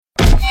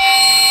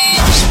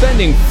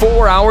Spending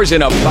 4 hours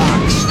in a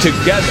box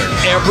together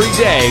every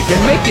day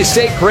can make you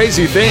say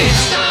crazy things.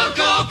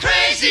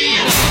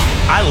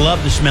 I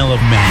love the smell of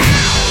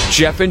meth.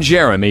 Jeff and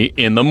Jeremy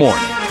in the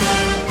morning.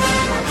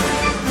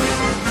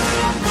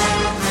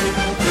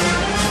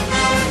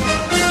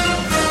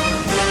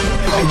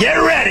 Get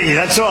ready.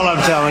 That's all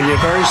I'm telling you.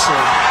 Very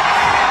soon.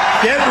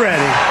 Get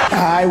ready.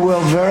 I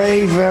will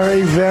very,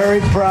 very, very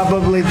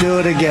probably do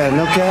it again.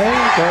 Okay?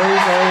 Very,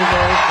 very,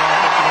 very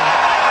probably.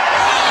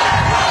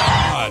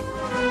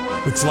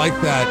 It's like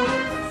that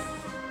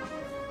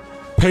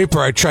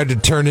paper I tried to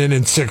turn in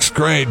 6th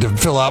grade to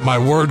fill out my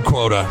word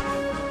quota.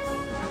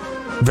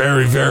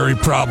 Very, very,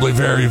 probably,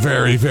 very,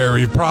 very,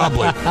 very,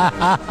 probably.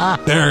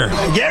 There.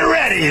 Get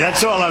ready.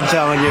 That's all I'm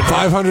telling you.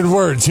 500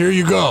 words. Here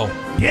you go.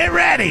 Get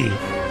ready.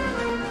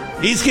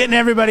 He's getting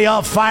everybody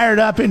all fired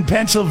up in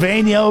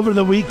Pennsylvania over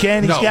the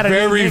weekend. He's got a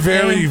very,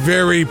 very,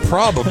 very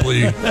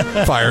probably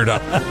fired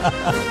up.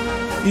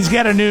 He's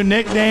got a new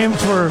nickname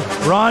for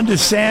Ron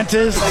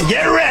DeSantis.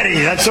 Get ready.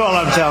 That's all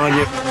I'm telling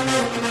you.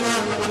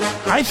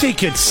 I think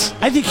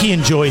he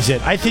enjoys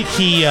it. I think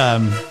he.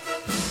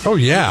 Oh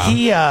yeah.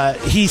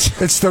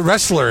 It's the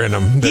wrestler in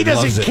him. He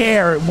doesn't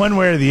care one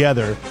way or the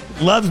other.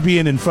 Loves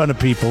being in front of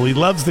people. He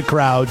loves the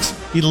crowds.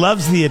 He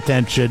loves the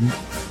attention.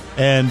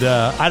 And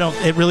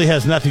it really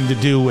has nothing to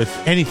do with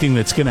anything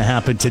that's going to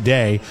happen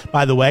today.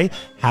 By the way,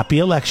 happy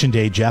Election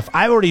Day, Jeff.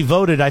 I already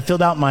voted. I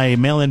filled out my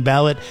mail-in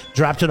ballot,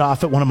 dropped it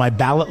off at one of my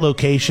ballot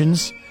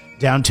locations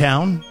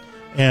downtown.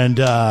 And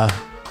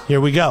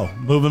here we go,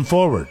 moving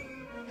forward.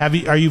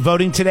 Are you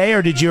voting today,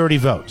 or did you already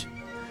vote?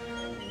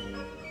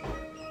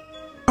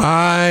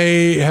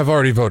 I have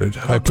already voted.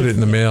 I put it in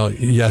the mail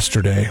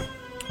yesterday.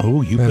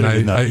 Oh, you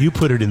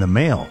put it in the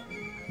mail.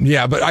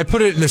 Yeah, but I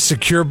put it in the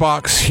secure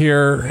box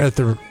here at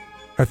the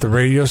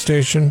radio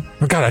station.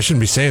 Oh God, I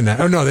shouldn't be saying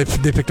that. Oh no,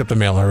 they picked up the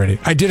mail already.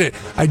 I did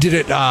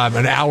it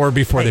an hour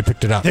before they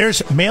picked it up.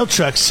 There's mail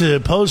trucks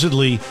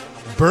supposedly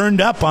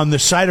burned up on the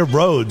side of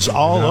roads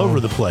all over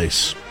the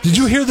place. Did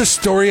you hear the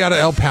story out of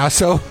El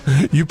Paso?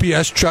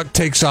 UPS truck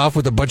takes off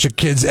with a bunch of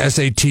kids'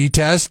 SAT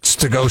tests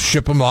to go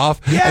ship them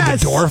off. Yes! And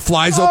the door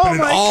flies open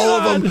and all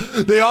of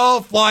them, they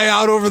all fly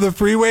out over the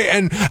freeway.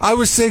 And I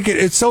was thinking,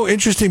 it's so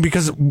interesting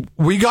because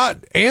we got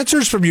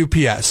answers from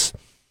UPS.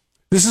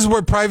 This is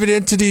where private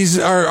entities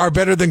are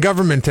better than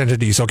government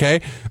entities, okay?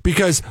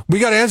 Because we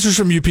got answers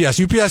from UPS.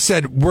 UPS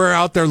said, we're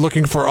out there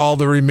looking for all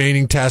the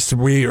remaining tests.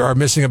 We are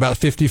missing about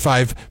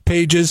 55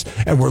 pages,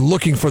 and we're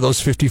looking for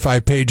those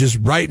 55 pages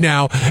right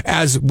now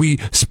as we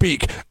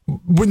speak.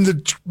 When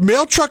the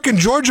mail truck in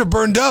Georgia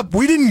burned up,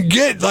 we didn't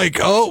get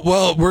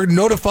we're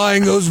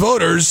notifying those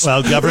voters.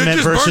 Well,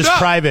 government versus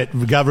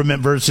private.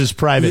 Government versus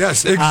private.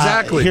 Yes,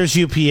 exactly. Here's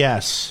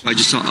UPS. I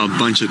just saw a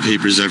bunch of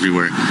papers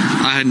everywhere.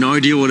 I had no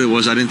idea what it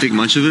was. I didn't think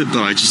much of it,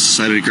 but I just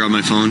decided to grab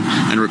my phone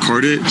and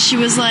record it. She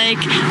was like,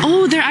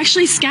 oh, they're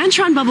actually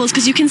Scantron bubbles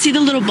because you can see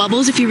the little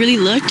bubbles if you really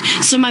looked.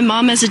 So my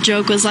mom, as a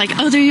joke, was like,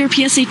 oh, they're your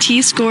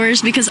PSAT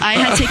scores because I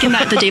had taken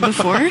that the day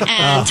before.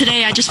 And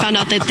today I just found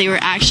out that they were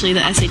actually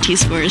the SAT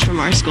scores from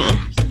our school.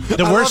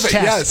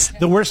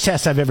 The worst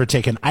test I've ever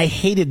taken. I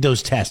hated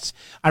those tests.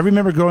 I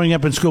remember growing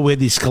up in school, we had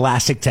these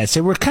scholastic tests.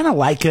 They were kind of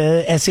like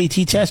a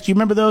SAT test. Do you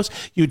remember those?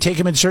 You would take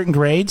them in certain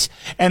grades,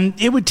 and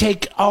it would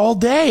take all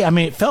day. I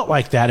mean, it felt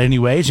like that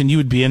anyways, and you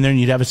would be in there, and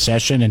you'd have a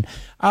session, and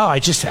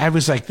I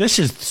was like, this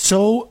is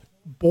so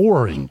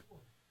boring.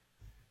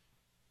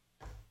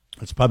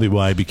 That's probably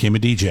why I became a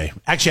DJ.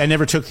 Actually, I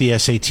never took the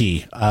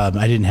SAT. I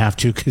didn't have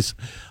to because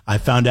I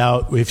found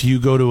out if you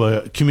go to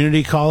a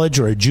community college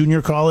or a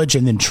junior college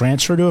and then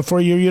transfer to a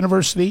four-year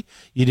university,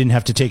 you didn't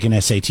have to take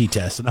an SAT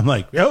test. And I'm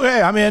like, okay,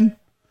 I'm in.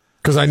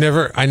 Because I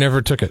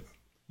never took it.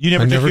 You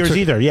never took yours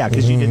either. Yeah,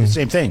 because you did the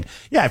same thing.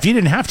 Yeah, if you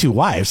didn't have to,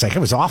 why? It's like, it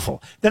was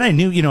awful. Then I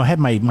knew, I had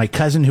my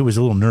cousin who was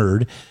a little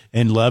nerd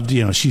and loved,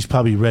 she's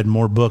probably read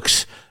more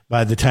books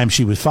by the time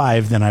she was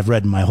 5 than I've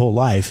read in my whole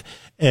life.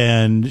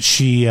 And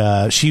she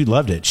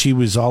loved it. She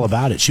was all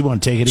about it. She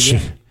wanted to take it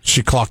again.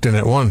 She clocked in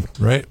at 1,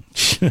 right?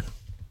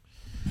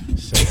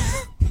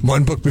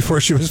 One book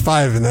before she was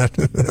 5, and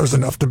that was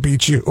enough to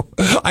beat you.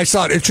 I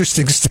saw an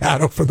interesting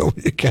stat over the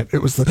weekend.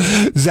 It was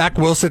Zach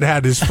Wilson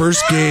had his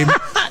first game.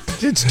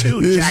 It's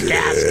 2,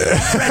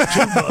 jackass.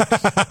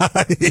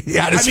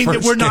 Read 2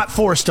 books. We're not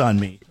forced on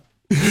me.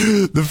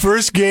 The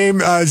first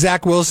game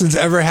Zach Wilson's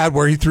ever had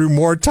where he threw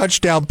more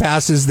touchdown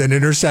passes than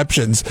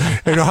interceptions.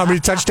 You know how many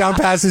touchdown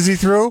passes he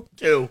threw?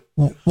 2.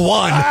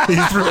 1. He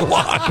threw 1.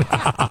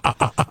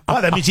 Oh,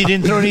 that means he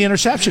didn't throw any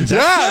interceptions.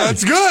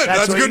 That's good.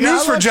 That's good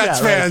news for Jets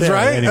fans,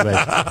 right?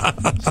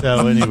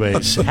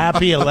 Anyways,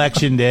 happy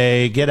Election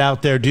Day. Get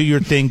out there, do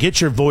your thing,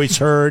 get your voice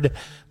heard.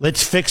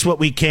 Let's fix what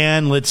we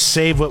can. Let's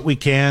save what we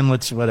can.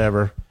 Let's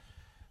whatever.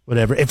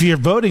 If you're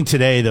voting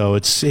today, though,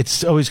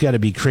 it's always got to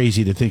be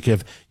crazy to think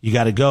of. You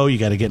got to go, you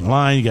got to get in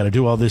line, you got to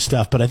do all this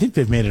stuff. But I think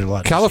they've made it a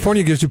lot.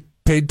 California gives you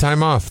paid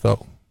time off,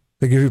 though.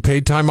 They give you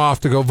paid time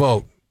off to go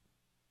vote.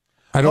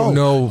 I don't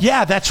know.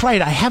 Yeah, that's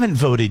right. I haven't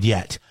voted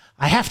yet.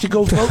 I have to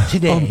go vote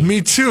today.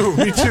 Me too.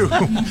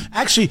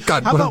 Actually,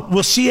 how about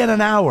we'll see you in an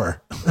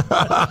hour.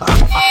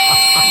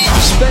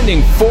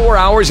 Spending 4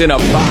 hours in a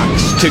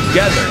box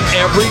together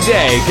every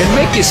day can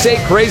make you say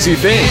crazy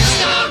things.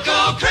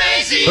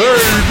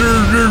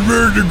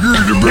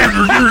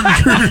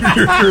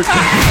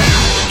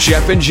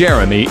 Jeff and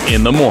Jeremy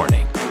in the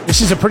morning.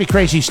 This is a pretty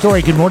crazy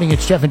story. Good morning.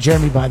 It's Jeff and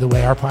Jeremy, by the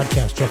way. Our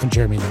podcast, Jeff and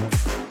Jeremy in the morning.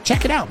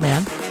 Check it out,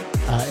 man.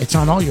 It's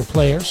on all your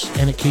players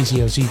and at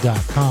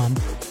KZOZ.com.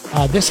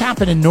 This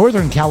happened in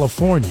Northern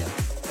California.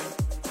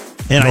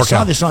 And I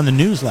saw this on the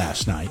news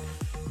last night,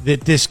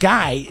 that this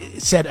guy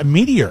said a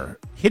meteor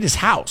hit his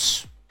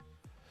house.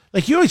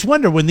 Like, you always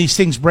wonder when these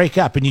things break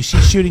up and you see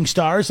shooting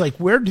stars, like,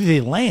 where do they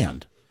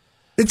land?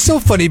 It's so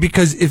funny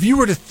because if you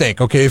were to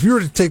think, okay, if you were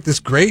to take this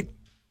great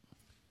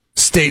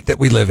state that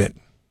we live in,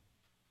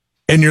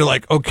 and you're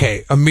like,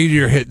 okay, a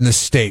meteor hit in this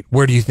state,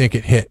 where do you think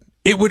it hit?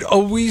 It would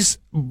always,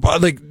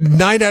 like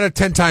 9 out of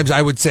 10 times,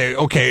 I would say,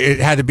 okay,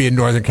 it had to be in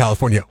Northern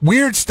California.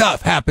 Weird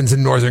stuff happens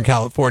in Northern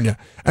California.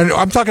 And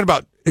I'm talking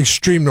about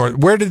extreme north.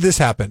 Where did this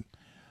happen?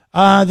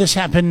 This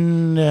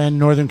happened in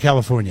Northern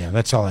California.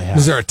 That's all I have.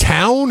 Is there a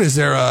town? Is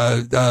there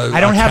a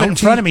I don't have it in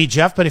front of me,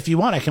 Jeff, but if you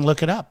want, I can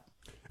look it up.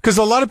 Because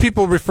a lot of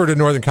people refer to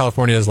Northern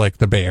California as like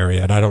the Bay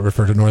Area, and I don't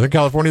refer to Northern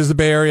California as the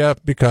Bay Area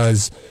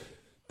because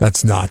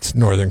that's not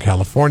Northern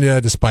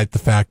California, despite the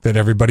fact that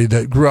everybody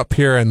that grew up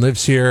here and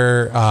lives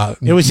here.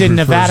 It was in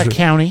Nevada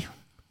County.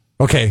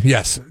 Okay,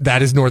 yes,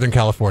 that is Northern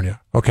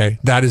California. Okay,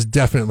 that is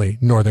definitely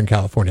Northern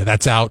California.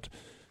 That's out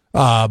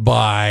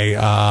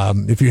by,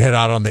 if you head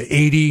out on the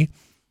 80,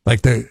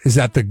 is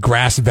that the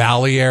Grass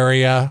Valley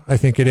area? I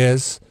think it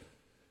is.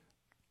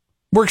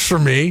 Works for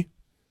me.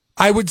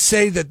 I would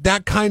say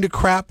that kind of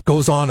crap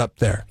goes on up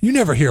there. You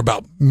never hear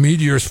about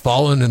meteors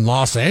falling in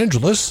Los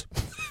Angeles.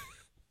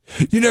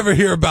 You never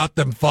hear about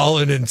them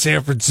falling in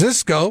San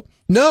Francisco.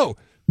 No,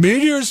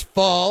 meteors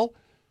fall.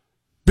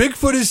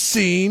 Bigfoot is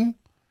seen.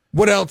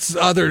 What else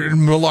other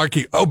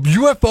malarkey? Oh,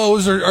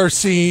 UFOs are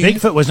seen.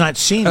 Bigfoot was not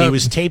seen. He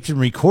was taped and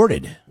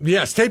recorded.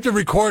 Yes, taped and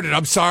recorded.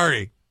 I'm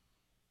sorry.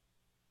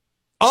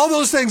 All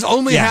those things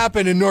only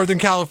happen in Northern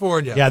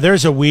California. Yeah,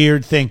 there's a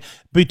weird thing.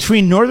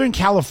 Between Northern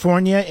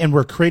California and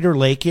where Crater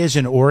Lake is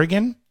in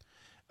Oregon,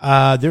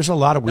 there's a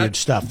lot of weird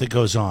stuff that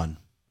goes on.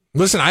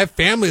 Listen, I have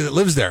family that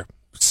lives there.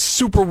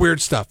 Super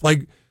weird stuff.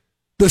 Like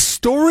the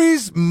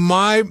stories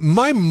my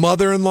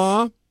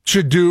mother-in-law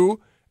should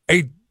do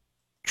a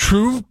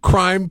true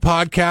crime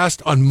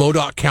podcast on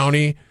Modoc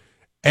County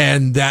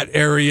and that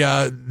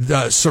area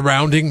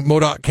surrounding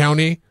Modoc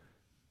County.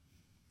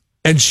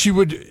 And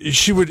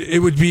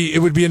it would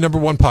be a number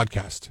one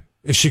podcast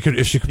if she could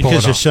pull it off.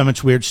 Because there's so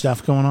much weird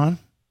stuff going on.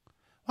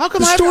 How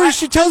come the story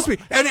she tells me,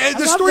 and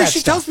the story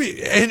she tells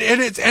me, and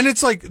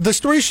it's like the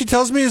story she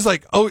tells me is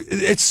like, oh,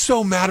 it's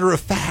so matter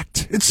of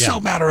fact. It's so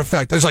matter of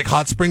fact. There's like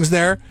hot springs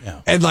there,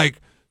 and like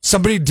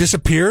somebody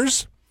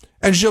disappears,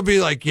 and she'll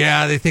be like,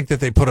 yeah, they think that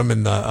they put them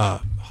in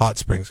the hot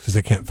springs because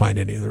they can't find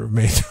any of the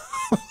remains.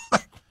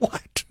 Like,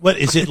 what? What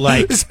is it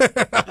like?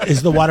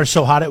 Is the water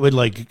so hot it would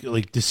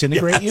like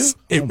disintegrate you?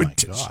 It would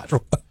destroy.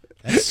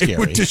 That's scary. It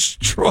would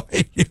destroy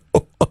you.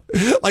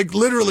 Like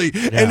literally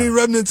any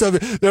remnants of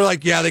it. They're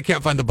like, yeah, they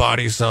can't find the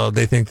body, so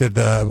they think that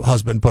the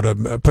husband put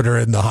her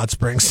in the hot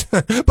springs.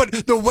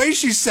 But the way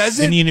she says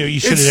it, and you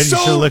should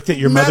have looked at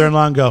your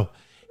mother-in-law and go,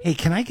 hey,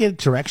 can I get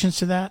directions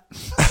to that?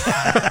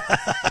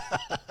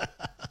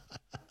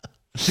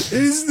 It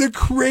is the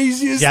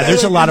craziest. Yeah,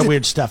 there's a lot of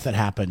weird stuff that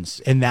happens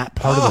in that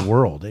part of the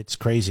world. It's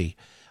crazy.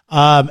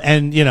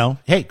 And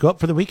hey, go up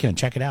for the weekend,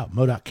 check it out.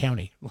 Modoc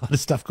County. A lot of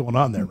stuff going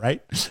on there,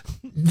 right?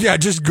 Yeah,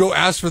 just go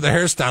ask for the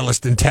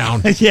hairstylist in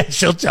town. Yeah,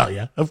 she'll tell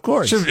you. Of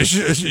course.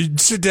 She'll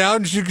sit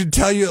down, she can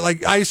tell you,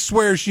 like, I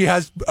swear she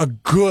has a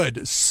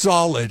good,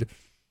 solid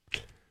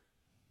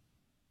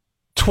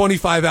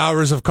 25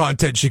 hours of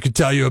content she could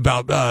tell you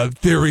about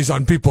theories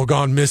on people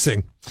gone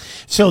missing.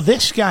 So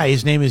this guy,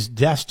 his name is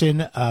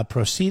Destin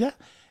Procida,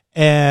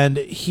 and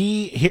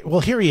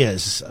here he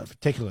is.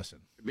 Take a listen.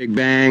 Big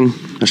bang.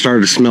 I started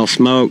to smell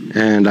smoke,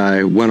 and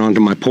I went onto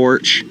my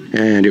porch,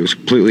 and it was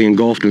completely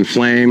engulfed in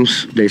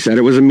flames. They said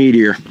it was a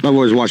meteor. I've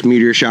always watched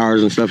meteor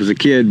showers and stuff as a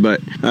kid, but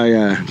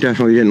I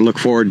definitely didn't look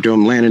forward to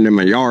them landing in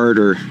my yard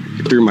or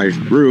through my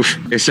roof.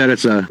 They said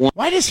it's a...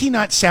 Why does he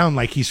not sound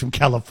like he's from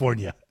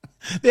California?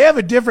 They have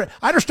a different...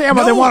 I understand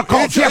why they want to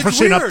call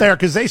Jefferson up there,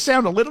 because they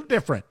sound a little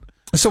different.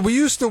 So we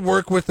used to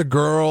work with a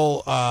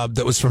girl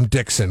that was from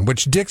Dixon,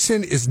 which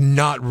Dixon is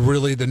not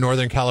really the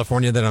Northern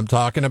California that I'm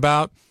talking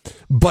about,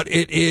 but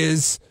it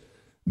is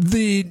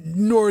the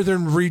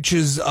northern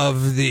reaches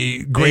of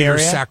the greater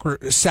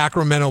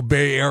Sacramento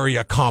Bay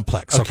Area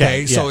complex.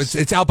 Okay, yes. So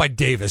it's out by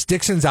Davis.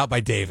 Dixon's out by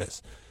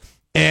Davis,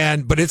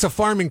 but it's a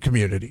farming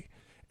community,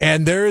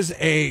 and there's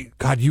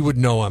you would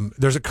know him.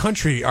 There's a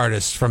country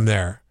artist from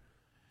there,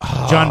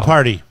 John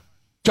Party.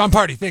 John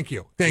Party, thank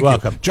you.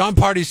 Welcome. John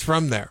Party's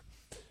from there.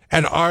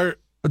 And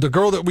the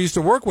girl that we used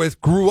to work with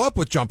grew up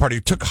with John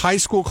Party, took high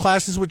school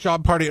classes with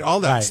John Party,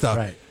 all that stuff.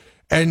 Right.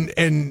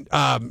 And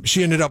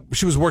she ended up,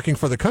 she was working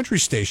for the country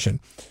station.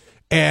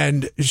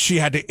 and she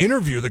had to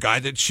interview the guy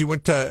that she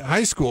went to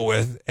high school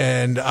with.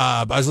 And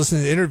I was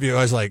listening to the interview.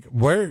 I was like,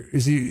 where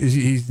is he?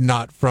 He's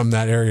not from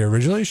that area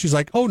originally? She's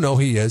like, oh, no,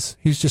 he is.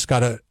 He's just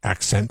got an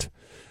accent.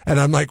 And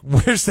I'm like,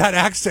 where's that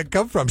accent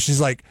come from?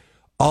 She's like,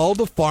 all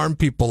the farm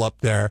people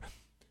up there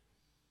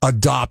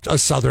adopt a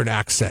Southern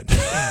accent.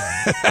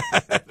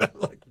 I'm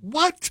like,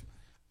 what?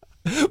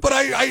 But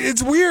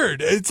it's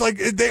weird. It's like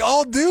they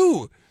all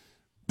do.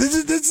 This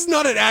is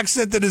not an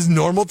accent that is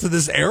normal to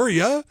this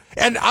area.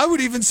 And I would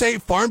even say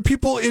farm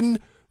people in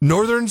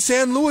northern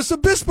San Luis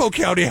Obispo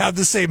County have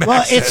the same accent.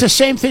 Well, it's the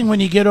same thing when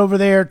you get over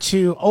there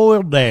to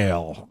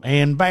Oildale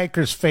and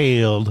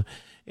Bakersfield,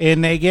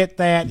 and they get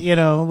that,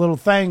 little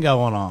thing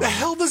going on. The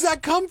hell does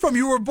that come from?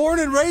 You were born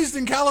and raised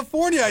in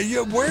California.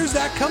 Where's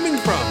that coming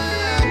from?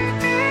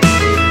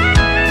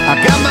 I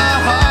got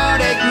my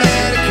heartache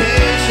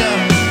medication.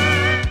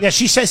 Yeah,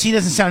 she says he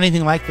doesn't sound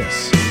anything like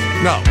this.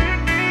 No.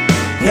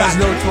 He has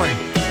no twang.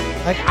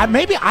 Like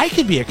maybe I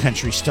could be a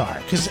country star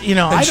because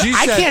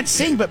I can't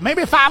sing, but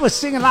maybe if I was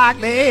singing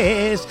like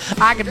this,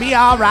 I could be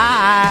all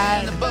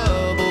right.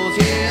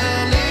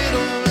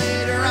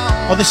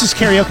 Oh, this is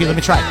karaoke. Let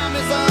me try.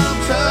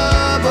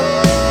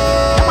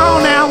 Come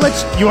on now,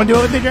 you want to do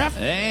it with me, Jeff?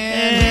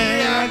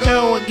 And here I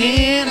go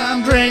again.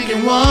 I'm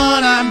drinking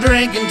one, I'm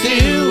drinking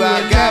two.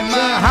 I got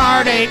my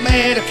heartache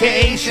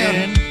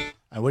medication.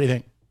 What do you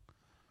think?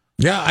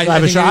 Yeah, I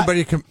think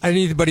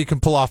anybody can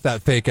pull off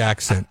that fake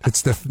accent.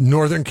 It's the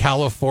Northern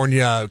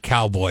California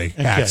cowboy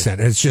accent.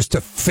 It's just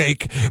a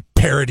fake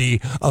parody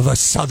of a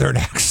Southern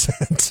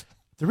accent.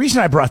 The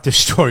reason I brought this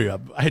story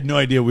up, I had no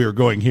idea we were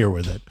going here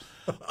with it.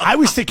 I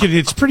was thinking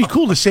it's pretty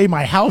cool to say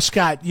my house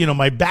got,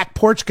 my back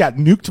porch got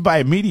nuked by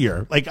a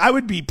meteor. Like, I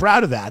would be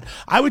proud of that.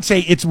 I would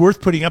say it's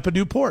worth putting up a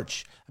new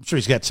porch. I'm sure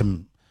he's got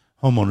some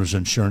homeowner's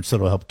insurance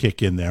that'll help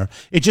kick in there.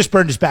 It just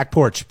burned his back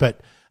porch.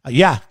 But,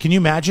 can you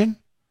imagine?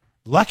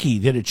 Lucky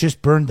that it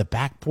just burned the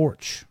back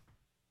porch.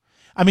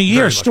 I mean, you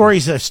hear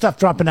stories of stuff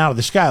dropping out of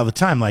the sky all the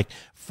time, like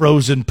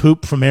frozen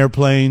poop from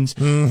airplanes,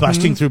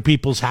 busting through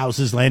people's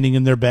houses, landing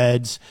in their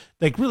beds,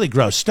 like really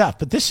gross stuff.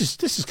 But this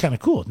is kind of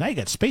cool. Now you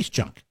got space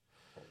junk.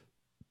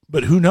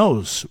 But who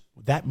knows?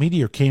 That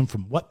meteor came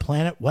from what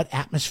planet, what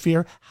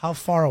atmosphere, how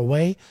far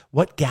away,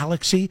 what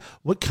galaxy,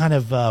 what kind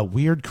of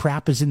weird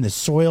crap is in the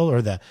soil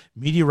or the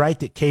meteorite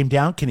that came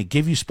down? Can it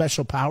give you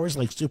special powers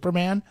like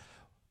Superman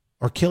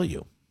or kill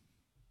you?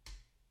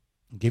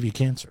 Give you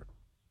cancer.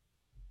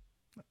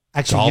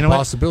 Actually, you know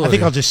what? I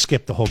think I'll just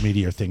skip the whole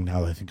meteor thing now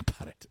that I think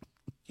about it.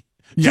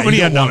 Too many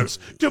unknowns.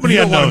 Too many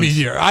unknowns.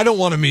 I don't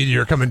want a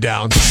meteor coming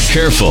down.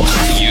 Careful.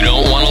 You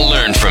don't want to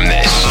learn from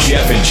this.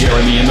 Jeff and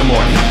Jeremy in the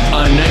morning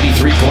on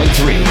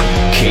 93.3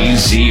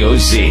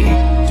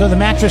 KZOZ. So the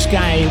mattress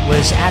guy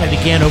was at it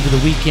again over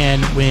the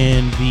weekend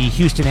when the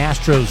Houston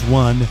Astros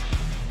won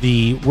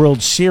the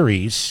World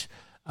Series.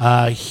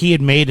 He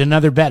had made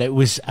another bet. It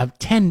was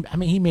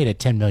he made a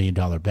 $10 million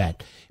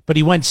bet. But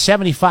he won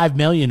 $75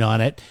 million on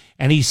it,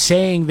 and he's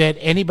saying that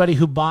anybody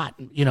who bought,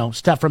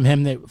 stuff from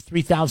him that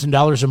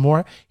 $3,000 or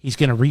more, he's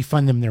going to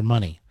refund them their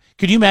money.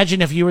 Could you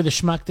imagine if you were the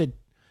schmuck that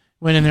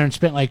went in there and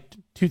spent like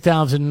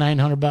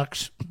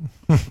 $2,900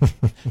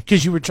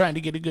 because you were trying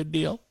to get a good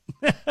deal?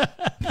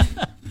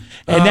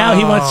 And now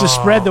he wants to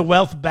spread the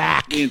wealth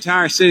back. The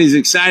entire city's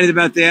excited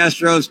about the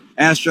Astros.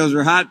 Astros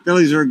are hot.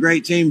 Phillies are a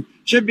great team.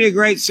 Should be a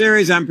great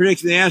series. I'm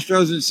predicting the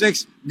Astros in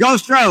 6. Go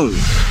Stros!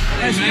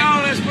 Let's go.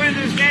 Let's win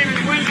this game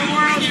and win the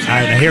World Series. All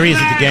right, now here he is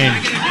at the game.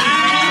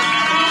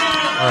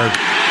 Oh,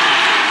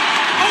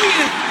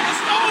 yeah.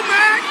 Let's go,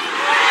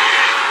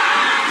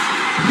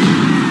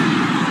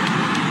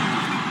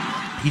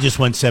 man. He just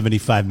won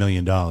 $75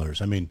 million.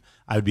 I mean,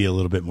 I would be a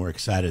little bit more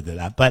excited than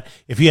that. But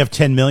if you have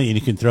 $10 million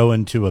you can throw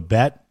into a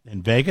bet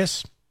in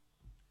Vegas,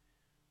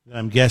 then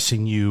I'm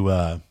guessing you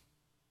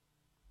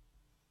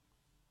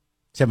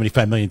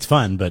 $75 million is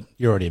fun, but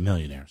you're already a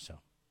millionaire, so.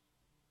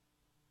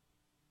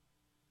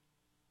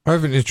 I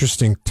have an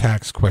interesting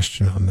tax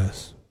question on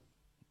this.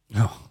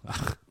 Oh,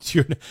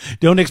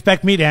 don't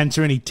expect me to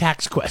answer any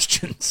tax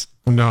questions.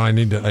 No, I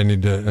need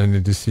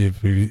to see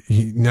if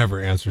he never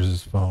answers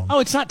his phone. Oh,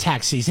 it's not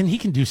tax season. He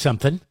can do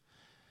something.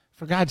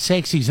 For God's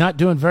sakes, he's not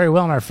doing very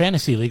well in our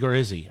fantasy league, or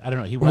is he? I don't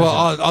know. He wasn't.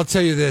 Well, I'll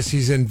tell you this: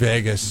 he's in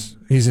Vegas.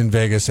 He's in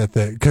Vegas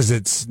because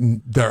it's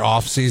their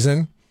off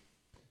season.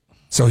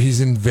 So he's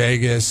in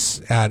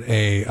Vegas at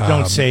a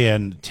don't say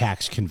a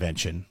tax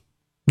convention.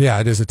 Yeah,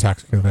 it is a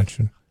tax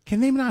convention. Can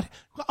they not?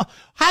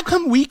 How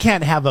come we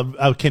can't have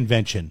a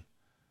convention?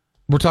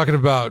 We're talking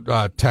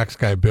about tax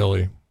guy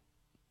Billy.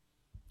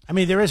 I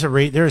mean, there is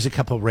a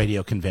couple of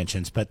radio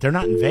conventions, but they're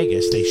not in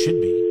Vegas. They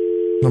should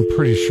be. I'm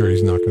pretty sure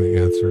he's not going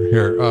to answer.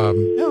 Here,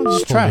 no,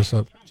 just try.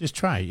 Just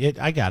try it.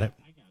 I got it.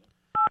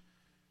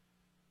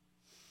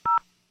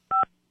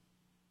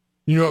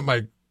 You know what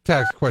my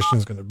tax question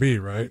is going to be,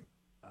 right?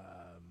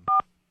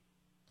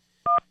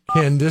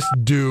 Can this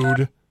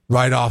dude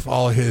write off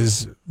all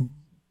his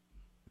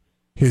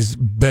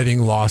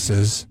betting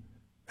losses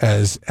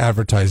as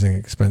advertising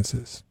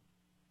expenses?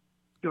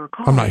 Your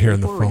call I'm not hearing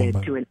the forwarded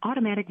phone, to an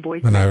automatic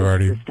voice and I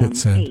already system. hit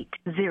send. 80.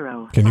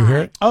 Can you hear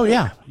it? Oh,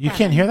 yeah. You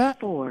can't hear that?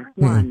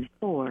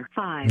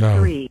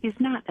 41453 is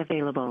not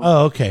available.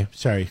 Oh, okay.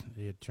 Sorry.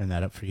 Turn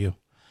that up for you.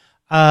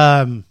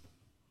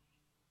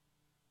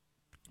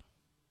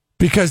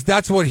 Because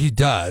that's what he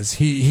does.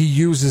 He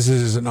uses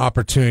it as an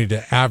opportunity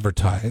to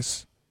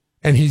advertise,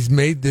 and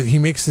he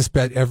makes this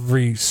bet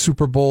every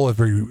Super Bowl,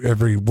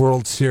 every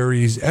World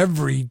Series,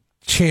 every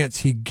chance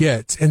he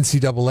gets.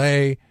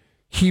 NCAA,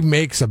 he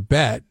makes a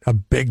bet, a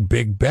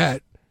big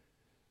bet,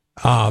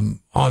 on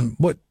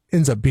what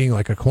ends up being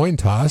like a coin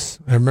toss.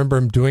 I remember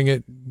him doing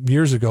it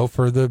years ago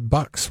for the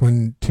Bucks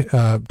when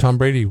Tom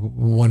Brady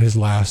won his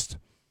last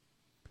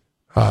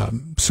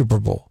Super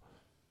Bowl,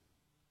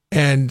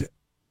 and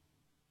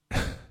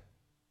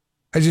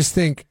I just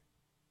think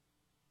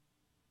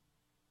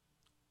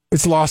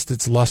it's lost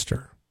its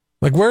luster.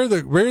 Like where are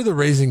the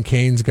Raising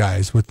Cane's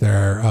guys with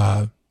their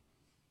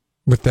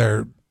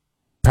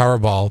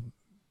Powerball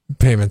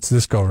payments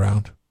this go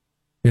around?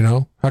 You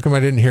know, how come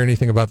I didn't hear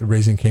anything about the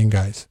Raising Cane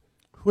guys?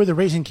 Who are the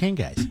Raising Cane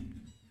guys?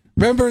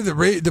 Remember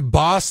the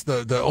boss,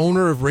 the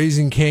owner of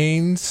Raising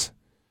Cane's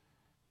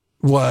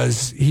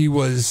was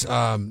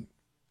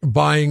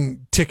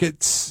buying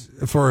tickets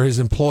for his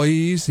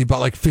employees. He bought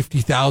like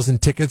 50,000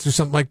 tickets or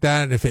something like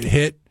that. And if it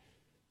hit,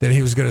 then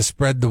he was going to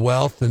spread the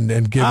wealth and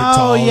give it to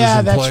all his employees. Oh,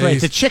 yeah, that's right.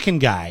 The chicken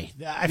guy.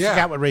 I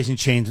forgot what Raising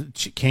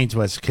Cane's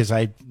was because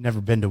I've never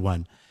been to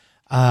one.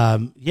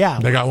 Yeah.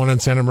 They got one in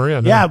Santa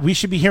Maria. Yeah, we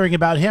should be hearing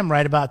about him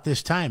right about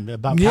this time,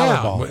 about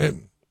Powerball.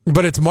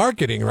 But it's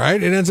marketing,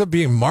 right? It ends up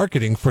being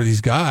marketing for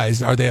these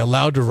guys. Are they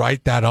allowed to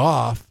write that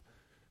off?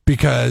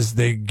 Because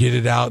they get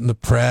it out in the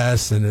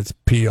press and it's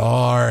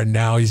PR, and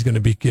now he's going to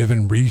be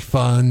given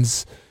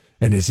refunds.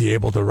 And is he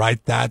able to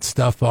write that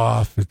stuff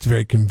off? It's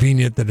very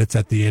convenient that it's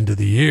at the end of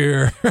the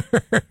year.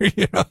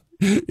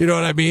 You know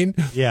what I mean?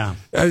 Yeah.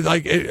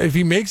 Like if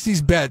he makes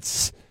these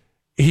bets,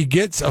 he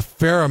gets a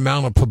fair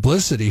amount of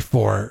publicity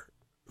for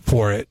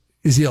it.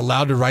 Is he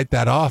allowed to write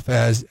that off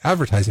as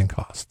advertising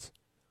costs?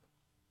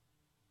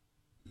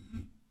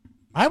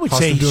 I would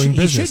say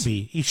he should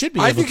be. He should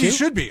be. I think he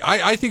should be.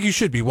 I think he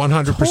should be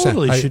 100%.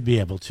 Totally should be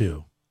able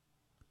to.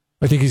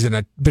 I think he's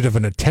a bit of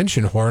an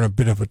attention whore and a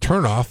bit of a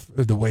turnoff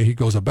the way he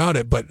goes about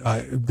it. But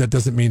that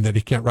doesn't mean that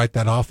he can't write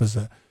that off as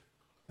a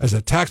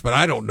tax. But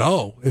I don't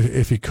know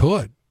if he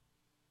could.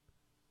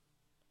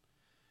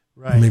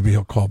 Right. Maybe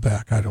he'll call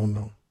back. I don't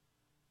know.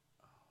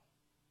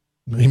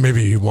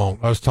 Maybe he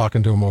won't. I was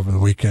talking to him over the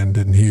weekend,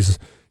 and he's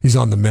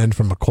on the mend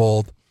from a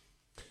cold,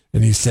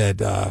 and he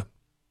said.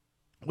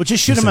 We'll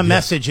just shoot him a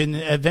message, and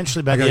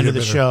eventually by the end of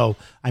the show,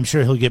 I'm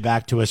sure he'll get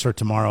back to us, or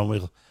tomorrow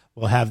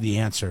we'll have the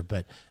answer.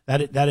 But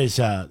that's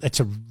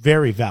a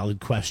very valid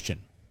question.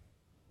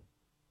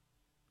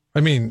 I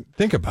mean,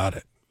 think about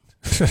it.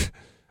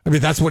 I mean,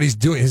 that's what he's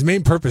doing. His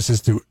main purpose is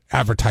to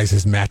advertise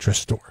his mattress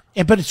store.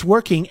 But it's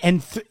working,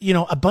 and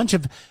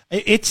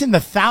it's in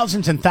the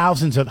thousands and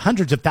thousands of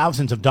hundreds of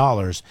thousands of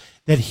dollars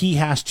that he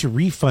has to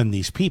refund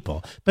these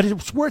people. But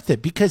it's worth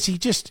it because he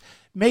just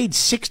made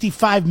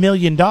 $65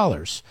 million.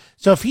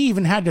 So if he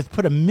even had to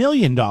put $1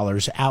 million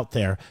out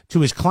there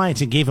to his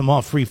clients and gave them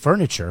all free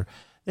furniture,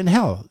 then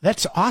hell,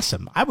 that's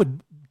awesome. I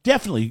would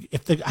definitely,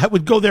 I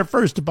would go there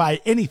first to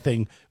buy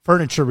anything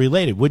furniture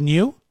related, wouldn't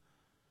you?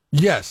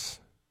 Yes,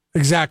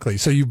 exactly.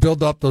 So you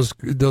build up those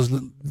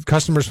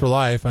customers for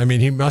life. I mean,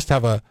 he must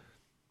have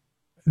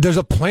there's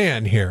a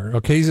plan here.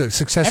 Okay, he's a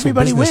successful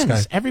business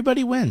guy.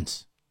 Everybody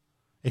wins,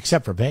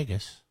 except for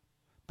Vegas.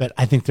 But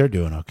I think they're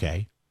doing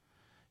okay.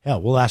 Hell,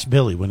 we'll ask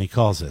Billy when he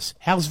calls us.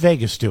 How's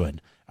Vegas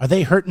doing? Are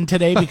they hurting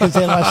today because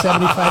they lost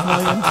 $75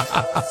 million?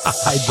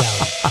 I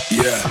doubt it.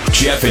 Yeah.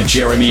 Jeff and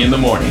Jeremy in the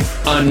morning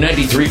on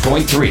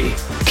 93.3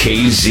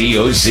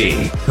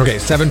 KZOZ. Okay,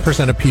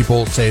 7% of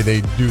people say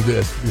they do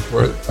this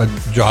before a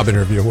job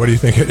interview. What do you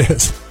think it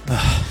is?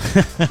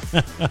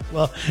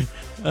 Well,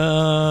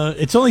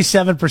 it's only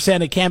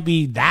 7%. It can't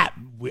be that.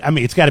 I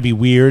mean, it's got to be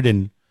weird.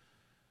 And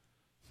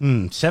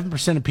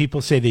 7% of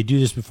people say they do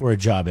this before a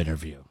job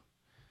interview.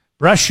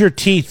 Brush your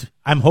teeth.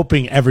 I'm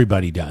hoping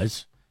everybody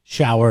does.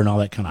 Shower and all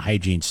that kind of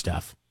hygiene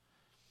stuff.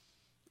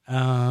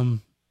 Well,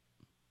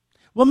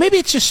 maybe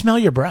it's just smell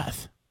your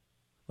breath.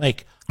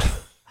 Like,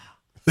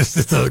 this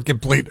is a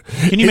complete.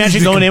 Can you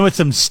imagine going in with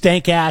some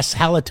stank ass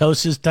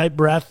halitosis type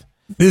breath?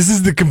 This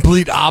is the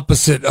complete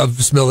opposite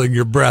of smelling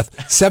your breath.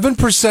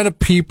 7% of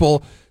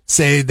people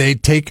say they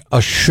take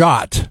a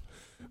shot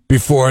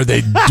before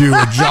they do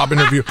a job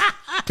interview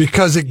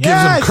because it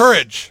gives them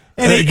courage.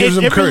 And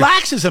it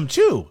relaxes them,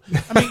 too.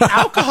 I mean,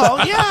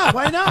 alcohol, yeah,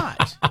 why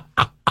not?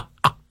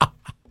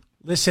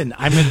 Listen,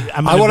 I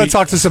want to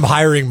talk to some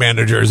hiring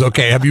managers,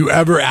 okay? Have you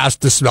ever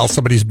asked to smell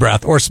somebody's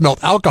breath or smelled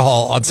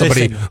alcohol on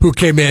somebody who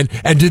came in,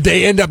 and did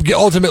they end up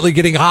ultimately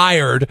getting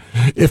hired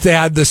if they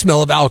had the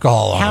smell of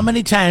alcohol on How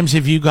many times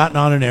have you gotten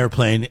on an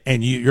airplane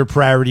and your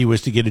priority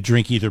was to get a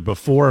drink either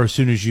before or as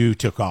soon as you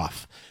took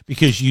off?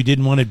 Because you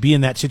didn't want to be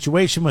in that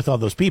situation with all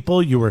those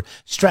people. You were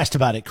stressed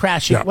about it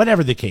crashing,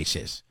 whatever the case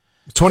is.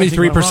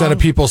 23% of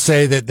people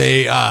say that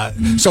they,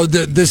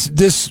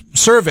 this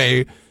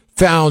survey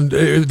found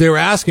they were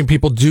asking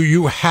people, do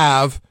you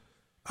have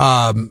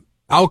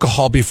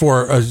alcohol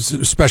before a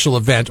special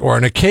event or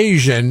an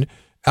occasion?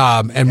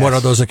 And what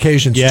are those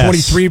occasions?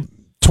 Yes.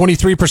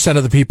 23%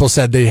 of the people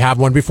said they have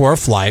one before a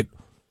flight,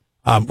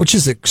 which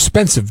is an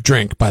expensive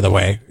drink, by the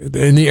way,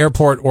 in the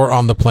airport or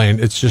on the plane.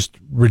 It's just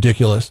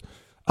ridiculous.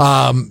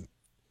 The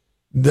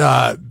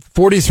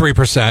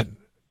 43%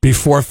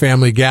 before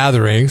family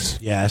gatherings.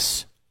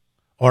 Yes.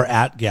 Or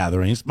at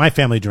gatherings. My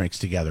family drinks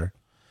together.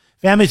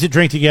 Families that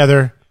drink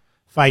together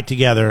fight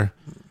together.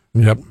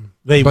 Yep.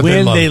 They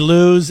win, they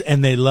lose,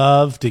 and they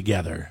love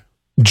together.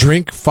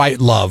 Drink,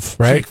 fight, love,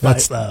 right? Drink,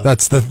 fight, love.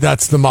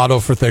 That's the motto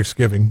for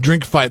Thanksgiving.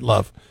 Drink, fight,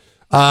 love.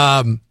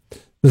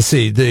 Let's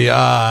see.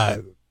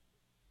 The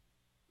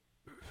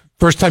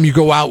first time you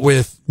go out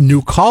with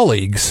new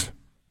colleagues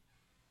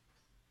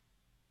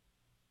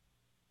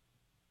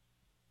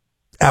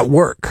at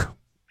work,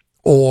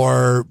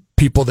 or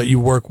people that you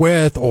work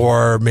with,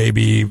 or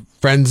maybe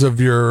friends of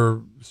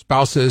your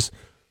spouses.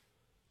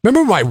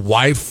 Remember, my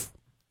wife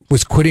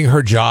was quitting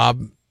her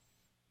job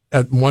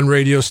at one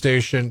radio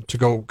station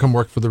to come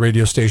work for the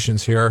radio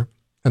stations here,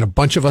 and a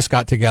bunch of us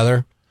got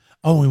together.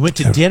 Oh, we went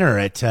to dinner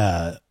at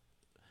the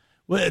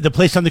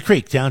place on the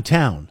creek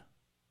downtown.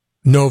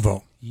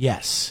 Novo.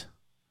 Yes.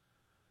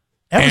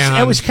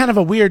 It was kind of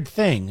a weird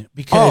thing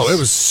because it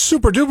was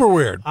super duper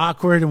weird,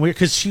 awkward and weird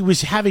because she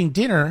was having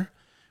dinner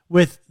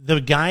with the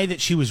guy that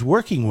she was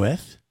working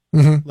with,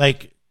 and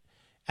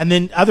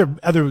then other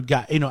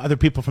guy, other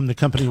people from the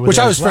company. Which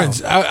I was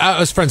friends. I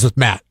was friends with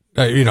Matt,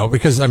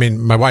 because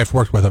my wife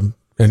worked with him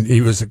and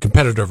he was a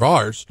competitor of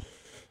ours.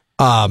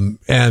 And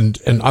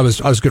I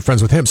was good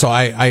friends with him, so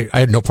I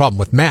had no problem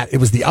with Matt. It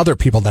was the other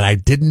people that I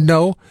didn't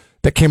know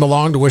that came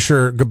along to wish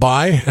her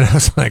goodbye, and I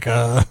was like,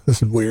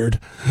 this is weird.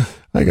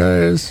 Hi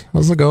guys,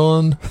 how's it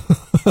going?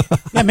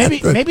 Yeah, maybe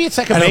it's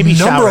like a baby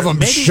shower. A number of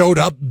them showed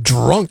up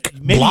drunk,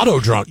 blotto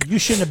drunk. You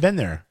shouldn't have been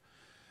there.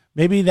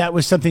 Maybe that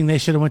was something they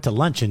should have went to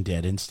lunch and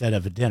did instead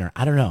of a dinner.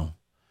 I don't know.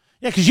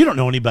 Yeah, because you don't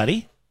know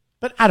anybody,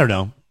 but I don't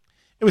know.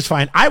 It was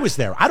fine. I was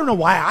there. I don't know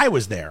why I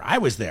was there. I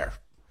was there.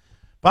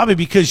 Probably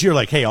because you're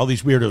like, hey, all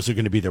these weirdos are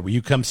going to be there. Will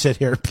you come sit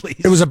here,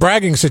 please? It was a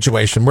bragging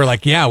situation. We're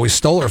like, yeah, we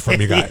stole her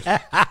from you guys.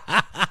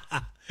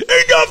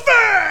 In your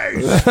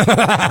face!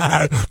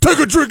 Take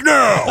a drink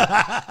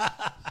now.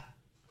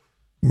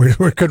 we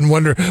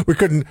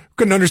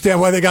couldn't understand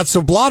why they got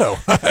so blotto.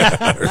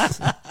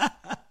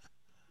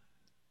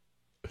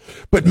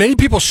 But many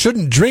people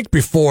shouldn't drink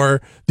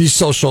before these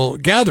social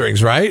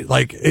gatherings, right?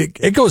 Like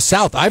it goes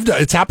south.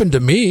 It's happened to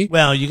me.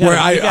 Well, you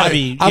gotta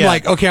be. I'm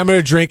like, okay, I'm going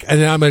to drink,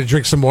 and then I'm going to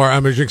drink some more.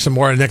 I'm going to drink some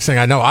more, and next thing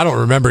I know, I don't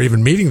remember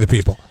even meeting the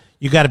people.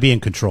 You got to be in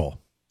control.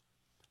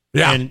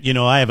 Yeah, and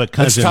I have a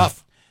cousin. It's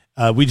tough.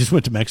 We just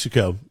went to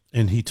Mexico,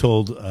 and he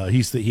told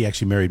he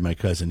actually married my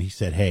cousin. He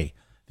said, "Hey,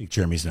 I think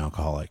Jeremy's an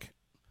alcoholic,"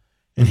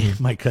 and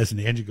my cousin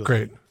Andrew goes,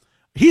 "Great,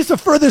 he's the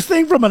furthest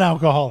thing from an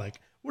alcoholic.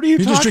 What are you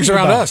talking about? He just drinks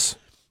around us."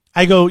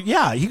 I go,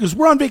 yeah. He goes,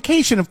 we're on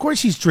vacation. Of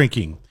course he's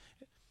drinking.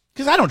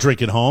 Because I don't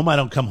drink at home. I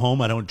don't come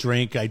home. I don't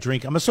drink. I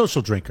drink. I'm a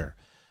social drinker.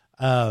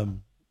 And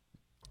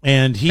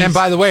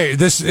by the way,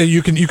 this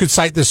you could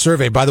cite this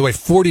survey. By the way,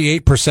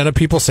 48% of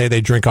people say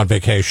they drink on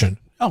vacation.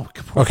 Oh, of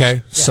course.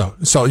 Okay. Yeah.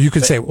 So you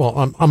could say,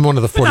 well, I'm one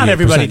of the 48%. Not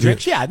everybody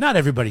drinks. Yeah, not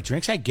everybody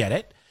drinks. I get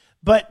it.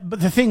 But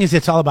the thing is,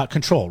 it's all about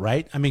control,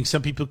 right? I mean,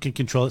 some people can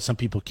control it, some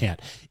people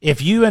can't.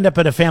 If you end up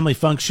at a family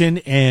function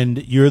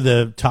and you're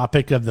the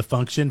topic of the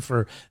function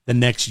for the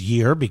next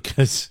year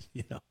because,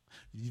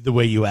 the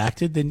way you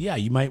acted, then yeah,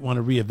 you might want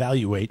to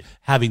reevaluate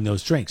having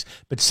those drinks.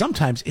 But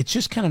sometimes it's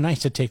just kind of nice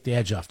to take the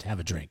edge off to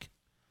have a drink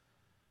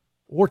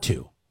or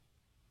two.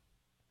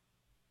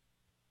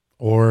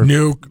 Or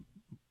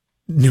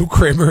New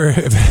Kramer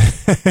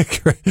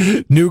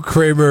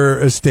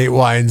Estate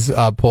Wines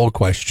poll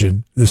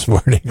question this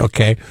morning.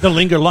 Okay, the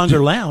Linger Longer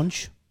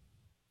Lounge.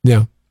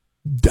 Yeah,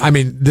 I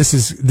mean this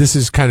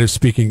is kind of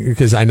speaking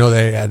because I know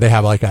they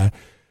have like a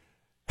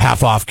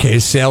half off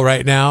case sale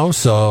right now.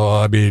 So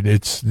I mean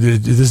this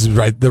is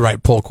the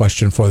right poll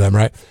question for them,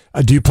 right?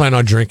 Do you plan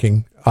on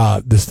drinking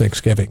this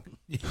Thanksgiving?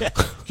 Yeah.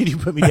 Can you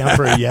put me down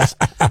for a yes?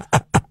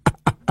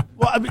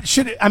 Well,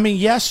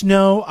 yes,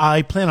 no.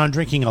 I plan on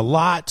drinking a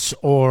lot,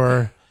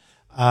 or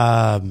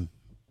I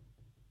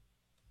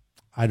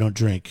don't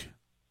drink.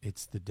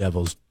 It's the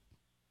devil's.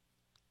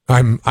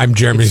 I'm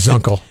Jeremy's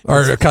uncle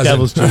or cousin.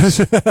 Devil's juice.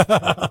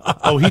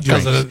 Oh, he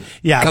drinks.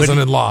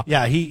 Cousin-in-law.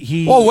 Yeah,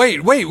 he. Oh,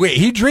 wait.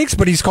 He drinks,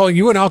 but he's calling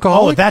you an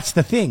alcoholic. Oh, that's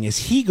the thing is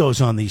he goes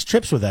on these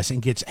trips with us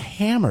and gets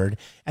hammered,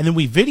 and then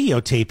we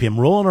videotape him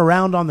rolling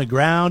around on the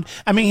ground.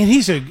 I mean,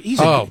 he's a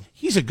good.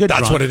 That's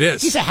drunk. What it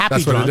is. He's a happy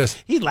That's drunk. What it is.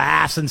 He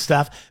laughs and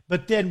stuff.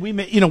 But then we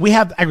don't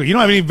have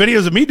any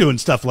videos of me doing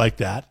stuff like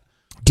that.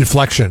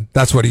 Deflection.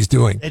 That's what he's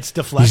doing. It's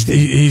deflecting.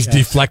 He's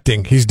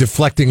deflecting. He's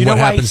deflecting what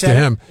happens to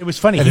him. It was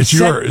funny. And it's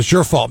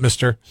your fault,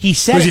 mister. He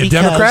said Was he a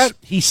Democrat?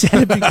 He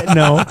said it because,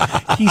 no.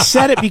 He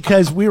said it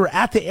because we were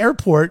at the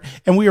airport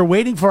and we were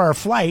waiting for our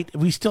flight.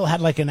 We still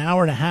had like an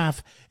hour and a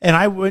half. And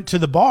I went to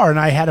the bar and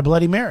I had a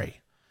Bloody Mary.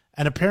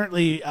 And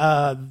apparently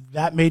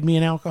that made me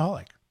an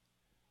alcoholic.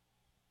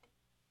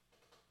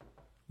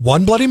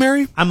 One Bloody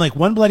Mary? I'm like,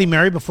 one Bloody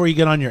Mary before you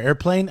get on your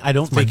airplane? I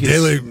don't think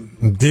it's...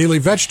 daily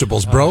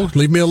vegetables, bro.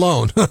 Leave me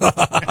alone.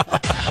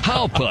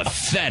 How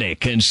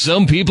pathetic can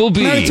some people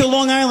be? Married to a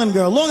Long Island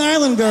girl. Long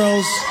Island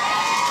girls.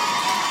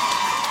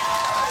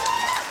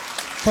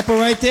 Couple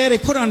right there. They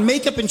put on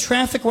makeup in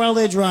traffic while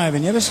they're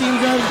driving. You ever see them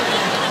drive?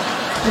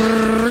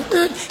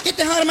 Get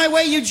the hell out of my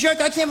way, you jerk.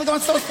 I can't be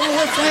going so slow.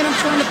 I'm trying to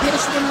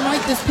pass you on the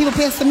right. There's people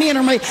passing me and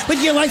I'm like,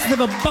 with your license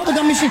of a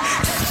bubblegum machine.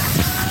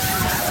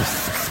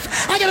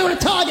 I gotta go to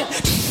Target.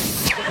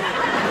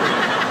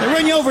 They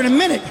run you over in a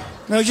minute.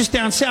 No, just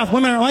down south.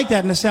 Women aren't like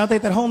that in the south. They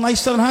have that whole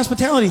nice southern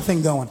hospitality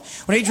thing going.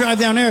 When they drive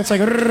down there, it's like,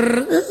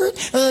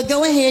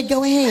 go ahead,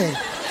 go ahead.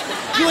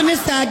 You on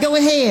this side, go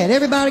ahead.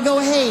 Everybody go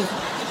ahead.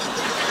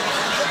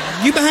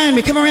 You behind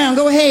me, come around,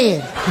 go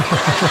ahead.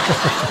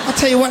 I'll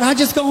tell you what, I'll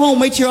just go home,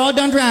 wait till you're all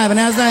done driving.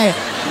 How's that?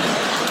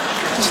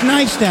 It's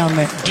nice down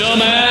there.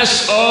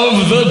 Dumbass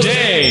of the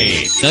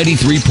day.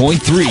 93.3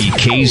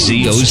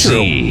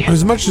 KZOZ.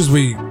 As much as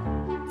we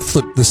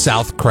flip the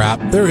South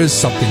crap, there is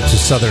something to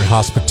Southern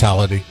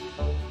hospitality.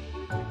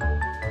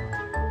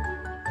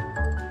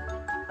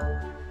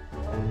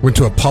 Went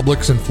to a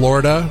Publix in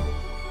Florida.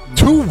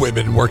 2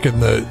 women working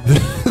the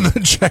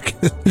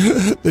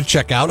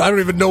checkout. I don't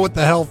even know what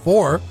the hell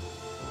for.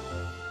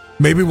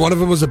 Maybe one of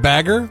them was a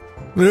bagger.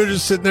 They were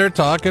just sitting there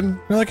talking.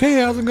 They're like,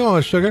 "Hey, how's it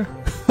going, sugar?"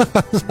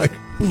 I was like,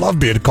 love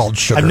being called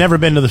sugar. I've never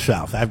been to the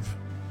South.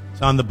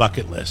 It's on the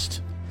bucket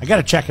list. I got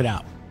to check it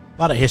out.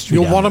 A lot of history.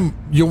 You'll want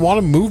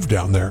to move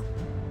down there.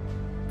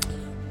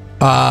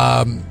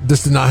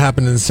 This did not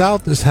happen in the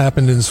South. This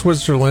happened in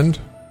Switzerland.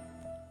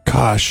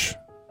 Gosh.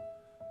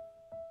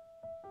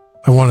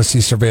 I want to see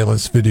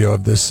surveillance video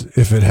of this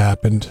if it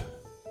happened.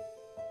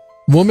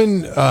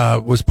 Woman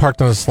was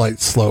parked on a slight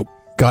slope,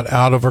 got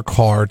out of her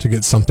car to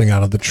get something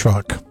out of the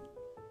truck.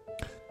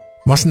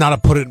 Must not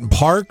have put it in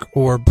park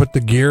or put the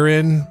gear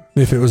in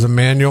if it was a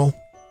manual.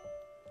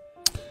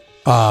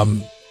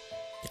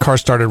 Car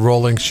started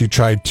rolling. She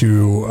tried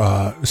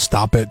to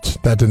stop it.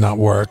 That did not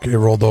work. It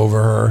rolled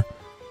over her.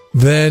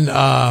 Then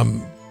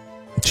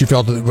she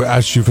felt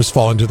as she was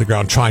falling to the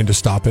ground trying to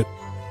stop it.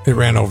 It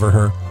ran over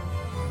her.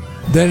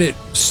 Then it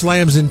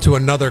slams into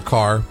another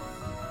car,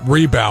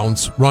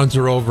 rebounds, runs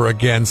her over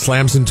again,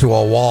 slams into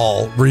a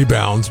wall,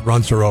 rebounds,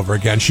 runs her over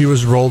again. She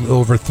was rolled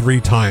over 3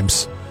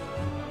 times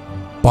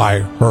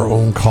by her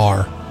own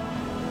car,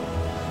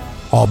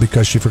 all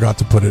because she forgot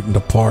to put it into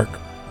park.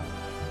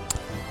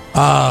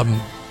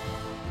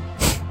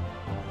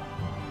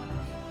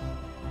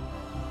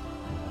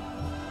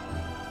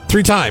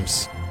 3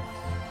 times.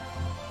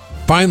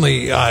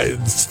 Finally,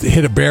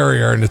 hit a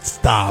barrier and it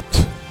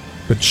stopped.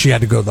 But she had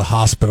to go to the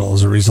hospital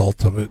as a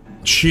result of it.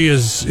 She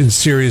is in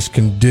serious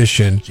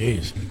condition.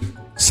 Jeez.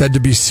 Said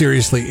to be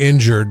seriously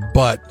injured,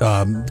 but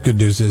good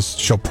news is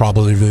she'll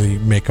probably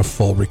make a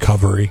full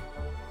recovery.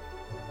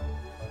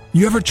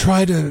 You ever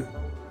try to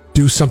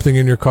do something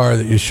in your car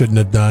that you shouldn't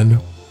have done?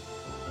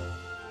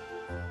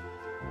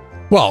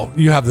 Well,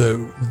 you have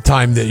the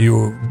time that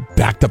you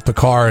backed up the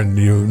car and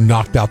you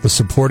knocked out the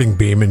supporting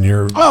beam in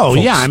your... Oh,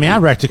 yeah. I mean, I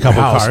wrecked a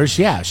couple cars.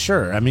 Yeah,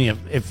 sure. I mean,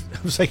 if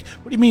I was like,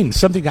 what do you mean?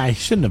 Something I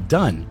shouldn't have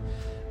done.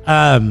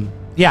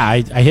 Yeah,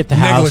 I hit the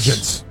house.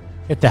 Negligence.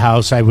 Hit the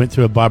house. I went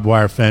through a barbed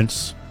wire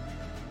fence,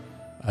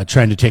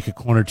 trying to take a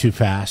corner too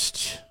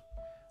fast.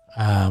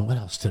 What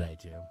else did I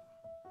do?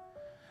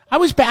 I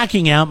was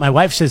backing out. My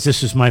wife says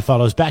this was my fault.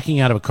 I was backing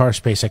out of a car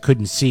space I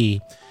couldn't see,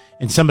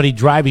 and somebody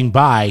driving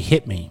by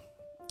hit me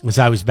as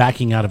I was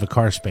backing out of a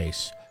car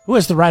space. Who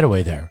has the right of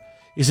way there?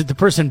 Is it the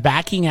person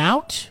backing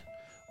out,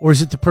 or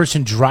is it the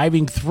person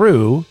driving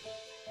through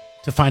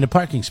to find a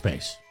parking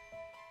space?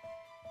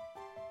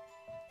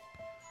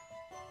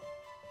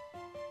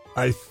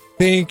 I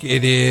think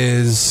it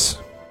is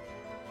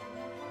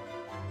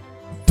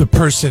the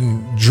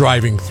person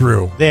driving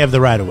through. They have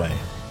the right of way.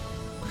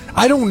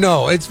 I don't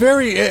know. It's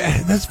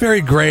that's very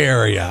gray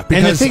area.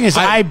 And the thing is,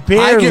 I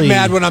get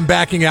mad when I'm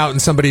backing out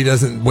and somebody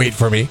doesn't wait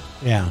for me.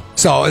 Yeah.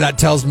 So that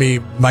tells me,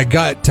 my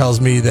gut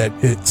tells me that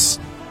it's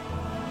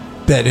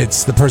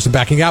the person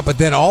backing out. But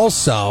then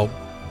also,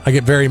 I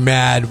get very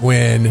mad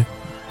when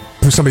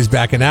somebody's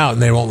backing out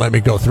and they won't let me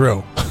go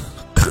through.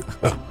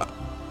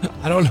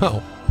 I don't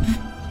know.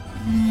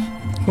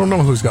 I don't know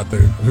who's got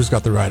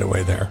the right of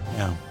way there.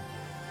 Yeah.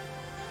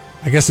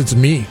 I guess it's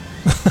me.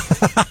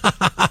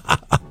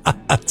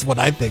 That's what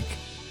I think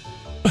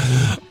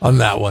on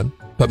that one.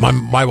 But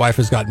my wife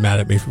has gotten mad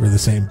at me for the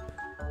same.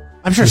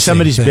 I'm sure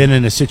somebody's been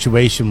in a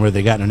situation where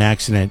they got in an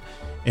accident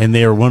and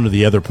they are one of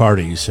the other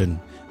parties. And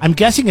I'm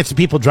guessing it's the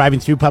people driving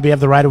through probably have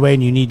the right of way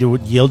and you need to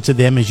yield to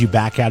them as you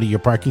back out of your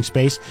parking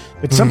space.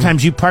 But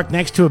sometimes you park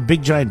next to a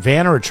big giant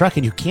van or a truck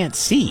and you can't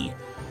see.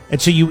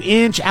 And so you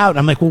inch out.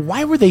 I'm like, well,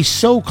 why were they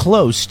so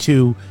close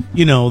to,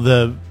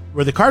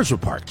 where the cars were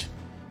parked?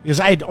 Because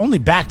I had only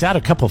backed out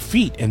a couple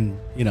feet and,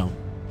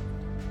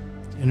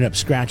 ended up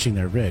scratching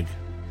their rig.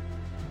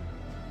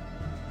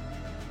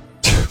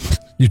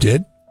 You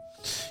did?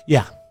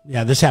 Yeah.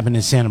 Yeah, this happened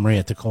in Santa Maria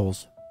at the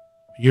Coles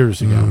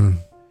years ago.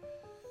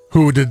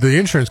 Who did the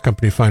insurance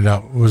company find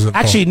out? Was it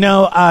Actually,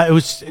 no. It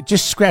was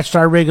just scratched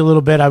our rig a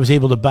little bit. I was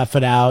able to buff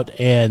it out,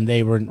 and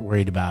they weren't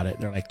worried about it.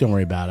 They're like, "Don't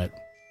worry about it."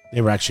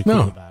 They were actually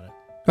cool about it.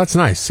 That's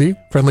nice. See,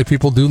 friendly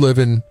people do live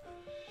in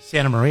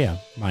Santa Maria,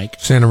 Mike.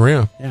 Santa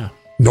Maria. Yeah.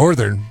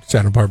 Northern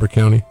Santa Barbara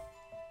County.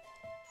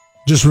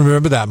 Just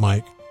remember that,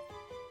 Mike.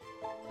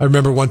 I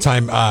remember one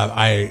time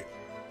I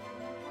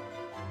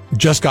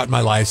just got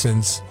my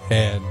license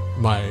and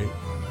I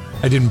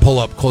didn't pull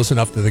up close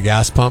enough to the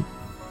gas pump.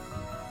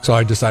 So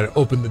I decided to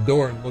open the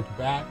door and look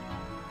back.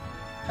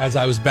 As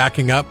I was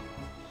backing up,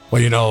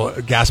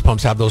 well, gas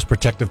pumps have those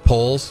protective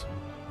poles.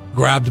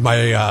 Grabbed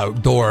my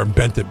door and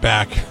bent it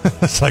back.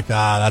 It's like,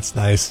 that's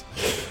nice.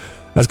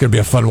 That's going to be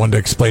a fun one to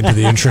explain to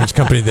the insurance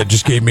company that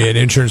just gave me an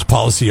insurance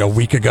policy a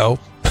week ago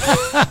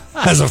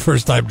as a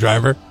first-time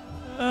driver.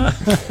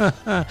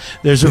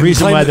 There's a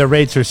reason why the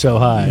rates are so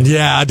high.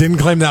 Yeah, I didn't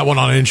claim that one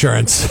on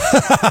insurance.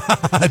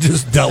 I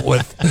just dealt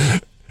with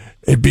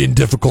it being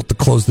difficult to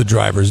close the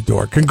driver's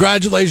door.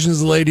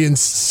 Congratulations, the lady in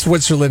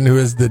Switzerland who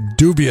has the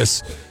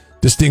dubious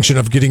distinction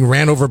of getting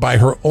ran over by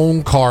her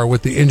own car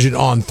with the engine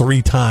on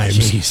 3 times.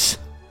 Jeez.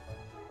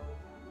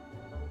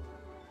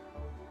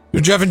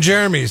 You're Jeff and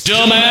Jeremy's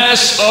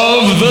Dumbass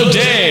of the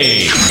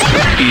Day.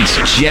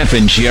 It's Jeff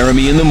and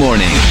Jeremy in the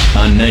morning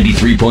on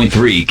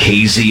 93.3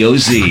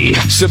 KZOZ.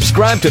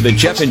 Subscribe to the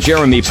Jeff and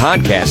Jeremy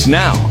podcast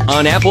now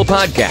on Apple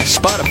Podcasts,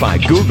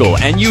 Spotify, Google,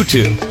 and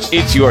YouTube.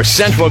 It's your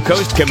Central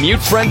Coast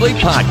commute-friendly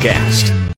podcast.